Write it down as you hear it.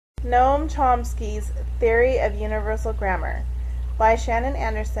Noam Chomsky's Theory of Universal Grammar by Shannon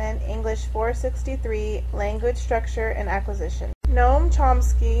Anderson, English 463, Language Structure and Acquisition. Noam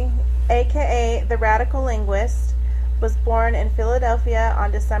Chomsky, aka the Radical Linguist, was born in Philadelphia on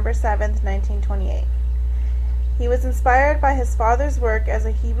December 7, 1928. He was inspired by his father's work as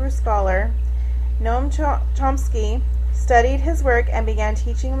a Hebrew scholar. Noam Chomsky studied his work and began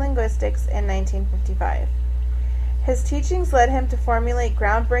teaching linguistics in 1955. His teachings led him to formulate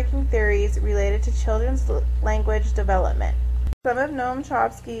groundbreaking theories related to children's language development. Some of Noam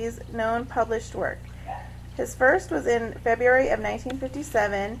Chomsky's known published work. His first was in February of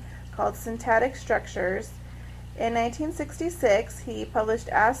 1957, called Syntactic Structures. In 1966, he published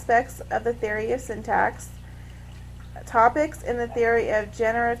Aspects of the Theory of Syntax, Topics in the Theory of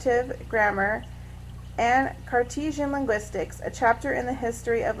Generative Grammar, and Cartesian Linguistics, a chapter in the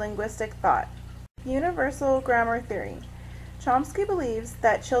history of linguistic thought. Universal Grammar Theory. Chomsky believes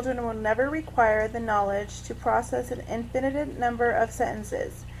that children will never require the knowledge to process an infinite number of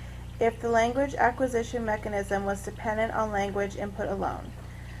sentences if the language acquisition mechanism was dependent on language input alone.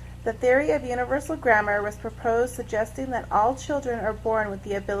 The theory of universal grammar was proposed, suggesting that all children are born with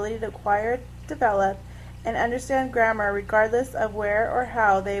the ability to acquire, develop, and understand grammar regardless of where or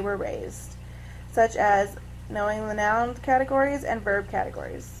how they were raised, such as knowing the noun categories and verb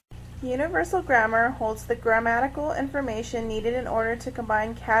categories. Universal grammar holds the grammatical information needed in order to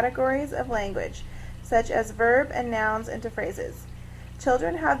combine categories of language, such as verb and nouns, into phrases.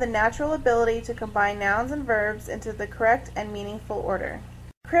 Children have the natural ability to combine nouns and verbs into the correct and meaningful order.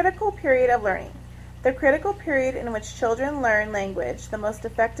 Critical period of learning. The critical period in which children learn language the most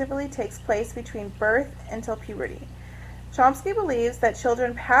effectively takes place between birth until puberty. Chomsky believes that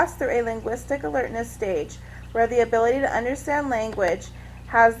children pass through a linguistic alertness stage where the ability to understand language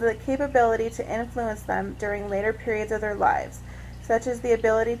has the capability to influence them during later periods of their lives, such as the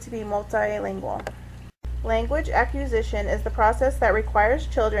ability to be multilingual. Language acquisition is the process that requires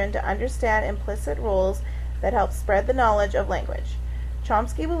children to understand implicit rules that help spread the knowledge of language.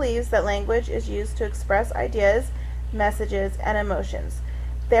 Chomsky believes that language is used to express ideas, messages, and emotions.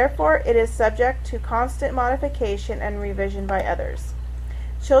 Therefore, it is subject to constant modification and revision by others.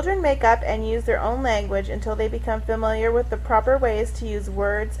 Children make up and use their own language until they become familiar with the proper ways to use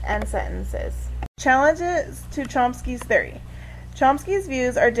words and sentences. Challenges to Chomsky's theory. Chomsky's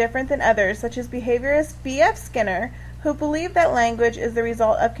views are different than others, such as behaviorist B.F. Skinner, who believed that language is the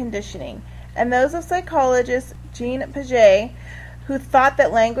result of conditioning, and those of psychologist Jean Piaget, who thought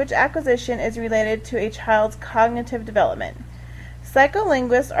that language acquisition is related to a child's cognitive development.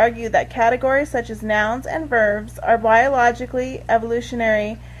 Psycholinguists argue that categories such as nouns and verbs are biologically,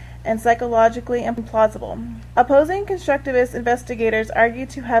 evolutionary, and psychologically implausible. Opposing constructivist investigators argue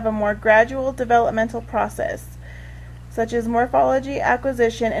to have a more gradual developmental process, such as morphology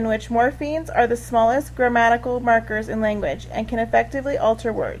acquisition, in which morphemes are the smallest grammatical markers in language and can effectively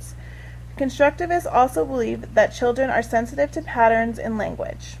alter words. Constructivists also believe that children are sensitive to patterns in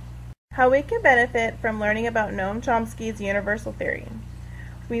language. How we can benefit from learning about Noam Chomsky's universal theory.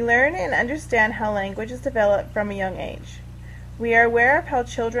 We learn and understand how language is developed from a young age. We are aware of how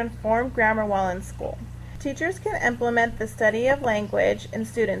children form grammar while in school. Teachers can implement the study of language in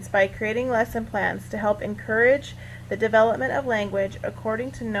students by creating lesson plans to help encourage the development of language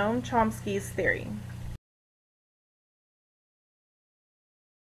according to Noam Chomsky's theory.